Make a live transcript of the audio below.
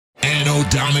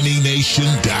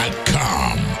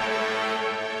FinalDominationNation.com.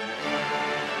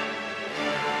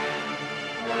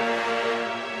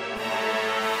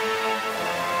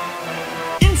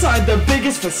 Inside the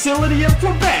biggest facility of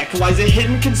Quebec lies a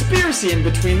hidden conspiracy in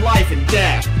between life and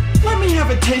death. Let me have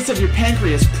a taste of your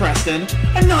pancreas, Preston.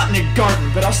 I'm not in a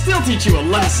garden, but I'll still teach you a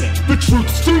lesson. The truth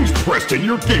stings, Preston.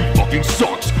 Your game fucking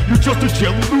sucks. You're just a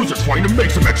jelly loser trying to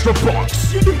make some extra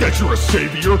bucks. You think that you're a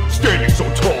savior, standing so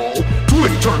tall?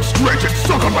 Twist, turn, stretch, and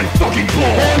suck on my fucking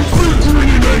balls. I'm green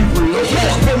and angry. The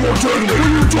hawk no more deadly.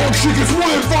 When your dog shit gets 1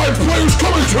 in 5 players,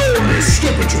 come and tell me.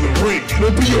 Step into the ring. It'll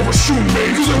be over soon,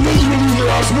 mate. Cause I know you will lose your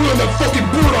ass more than that fucking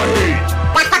bird I hate.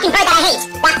 That fucking bird that I hate.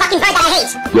 That fucking bird that I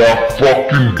hate. That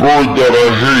fucking bird that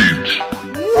I hate.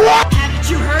 What? Haven't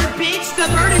you heard, bitch? The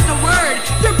bird is the word.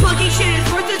 Your plucking shit is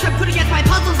worthless. I'm putting against my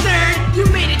puzzles, nerd. You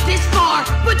made it this far,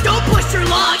 but don't push your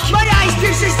luck. My eyes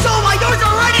pierce your soul. My doors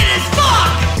are running as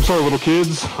fuck. I'm sorry, little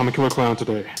kids. I'm a killer clown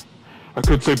today. I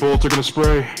could say bullets are gonna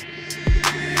spray.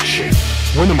 Shit.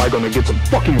 When am I gonna get some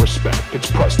fucking respect?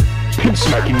 It's Preston. Pimp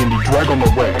smacking indie drag on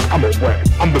the rag. I'm a rag.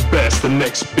 I'm the best. The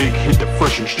next big hit to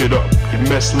freshen shit up. Your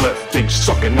mess left things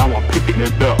sucking. Now I'm picking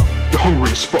it up. You're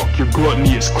hungry as fuck. Your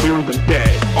gluttony is clearer than dead.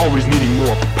 Always needing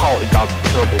more. Polygon's a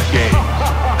terrible game.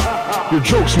 Your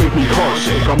jokes make me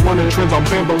heartsick. I'm running trends on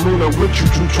Banban with you,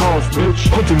 Drew Charles, bitch.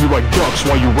 Hunting you like ducks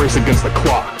while you race against the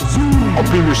clock. I'll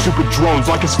beam your super drones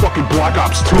like it's fucking Black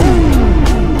Ops 2.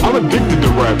 I'm addicted to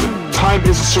rapping. Time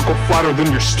is a circle flatter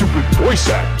than your stupid voice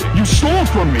acting. You stole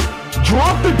from me.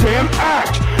 Drop the damn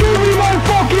act. Give me my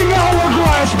fucking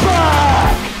hourglass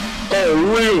back! Oh,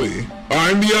 really?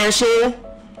 I'm the asshole?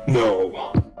 No.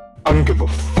 I don't give a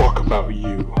fuck about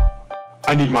you.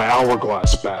 I need my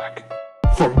hourglass back.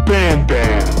 From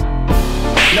Banban.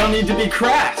 No need to be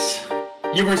crass.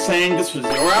 You were saying this was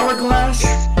your hourglass?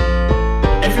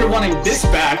 If you're wanting this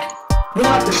back, we'll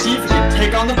have to see if you can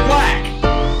take on the flag.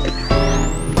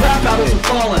 Rap battles have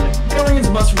fallen. Aliens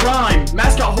must rhyme.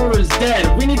 Mascot horror is dead.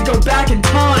 We need to go back in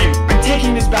time. I'm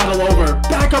taking this battle over.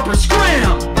 Back up or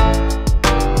scram!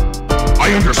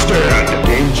 I understand.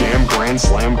 Game jam, grand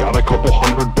slam, got a couple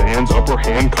hundred bands, upper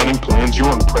hand, cunning plans,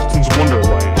 you're in Preston's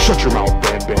wonderland. Shut your mouth,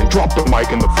 Banban, drop the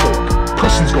mic and the fork.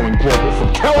 Preston's going global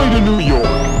from Cali to New York.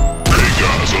 Hey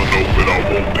guys, I know that I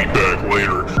won't be back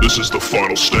later. This is the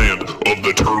final stand of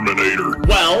the Terminator.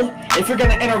 Well, if you're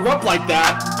gonna interrupt like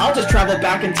that, I'll just travel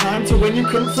back in time to when you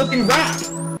couldn't flipping rap.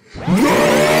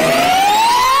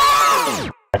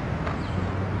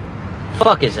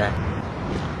 Fuck is that?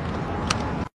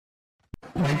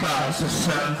 Hey guys, it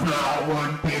said that I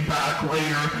won't be back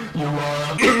later.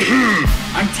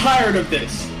 I'm tired of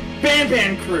this.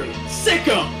 Banban crew, sick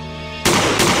 'em!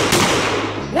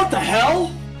 What the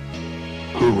hell?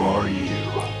 Who are you?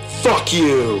 Fuck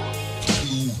you!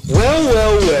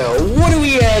 Well, what do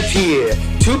we have here?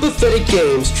 Two pathetic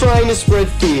games trying to spread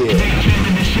fear.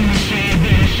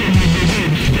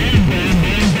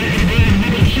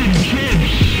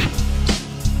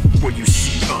 When you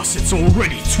see us, it's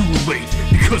already too late,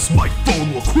 because my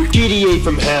phone will quickly— GTA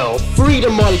from hell, free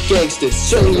demonic gangsters,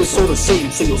 selling your soul to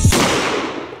Satan single soul.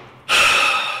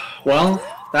 Well,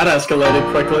 that escalated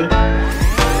quickly.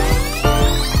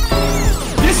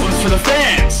 This one's for the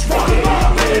fans!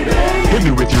 Hit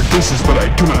me with your disses, but I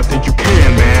do not think you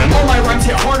can, man. All my rhymes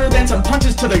hit harder than some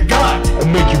punches to the gut. I'll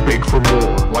make you beg for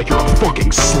more, like you're a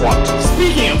fucking slut.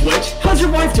 Speaking of which, how's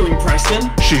your wife doing,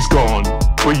 Preston? She's gone,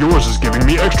 but yours is giving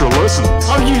me extra lessons.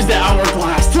 I'll use the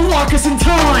hourglass to lock us in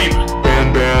time!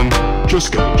 Banban,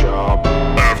 just get a job.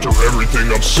 After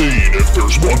everything I've seen, if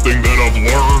there's one thing that I've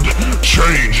learned,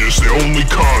 change is the only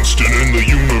constant in the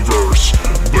universe.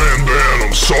 Banban,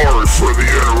 I'm sorry for the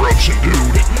interruption,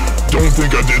 dude. Don't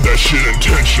think I did that shit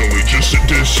intentionally just to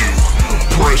diss you.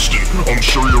 Preston, I'm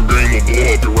sure your game will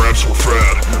blow up, your raps were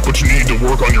fat, but you need to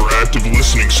work on your active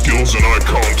listening skills and eye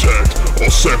contact.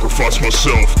 I'll sacrifice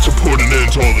myself to put an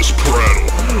end to all this prattle.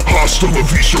 Hasta la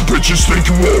vista, bitches, thank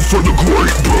you all for the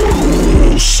great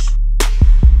battles!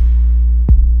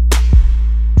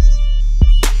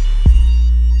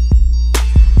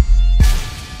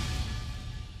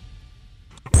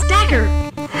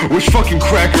 Which fucking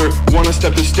cracker wanna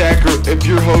step the stacker? If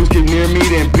your hoes get near me,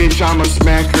 then bitch, I'ma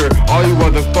smack her. All you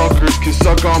motherfuckers can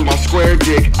suck on my square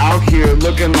dick. Out here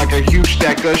looking like a huge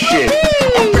stack of shit.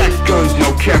 I back guns,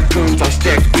 no cap guns, I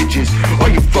stack bitches. All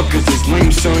you fuckers is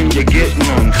lame, son, you get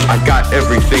none. I got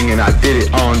everything and I did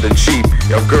it on the cheap.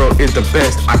 Your girl is the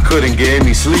best, I couldn't get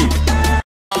any sleep.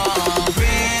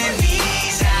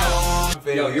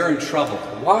 Yo, you're in trouble.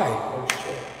 Why?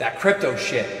 That crypto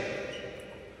shit.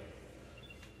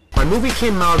 My movie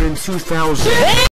came out in 2000.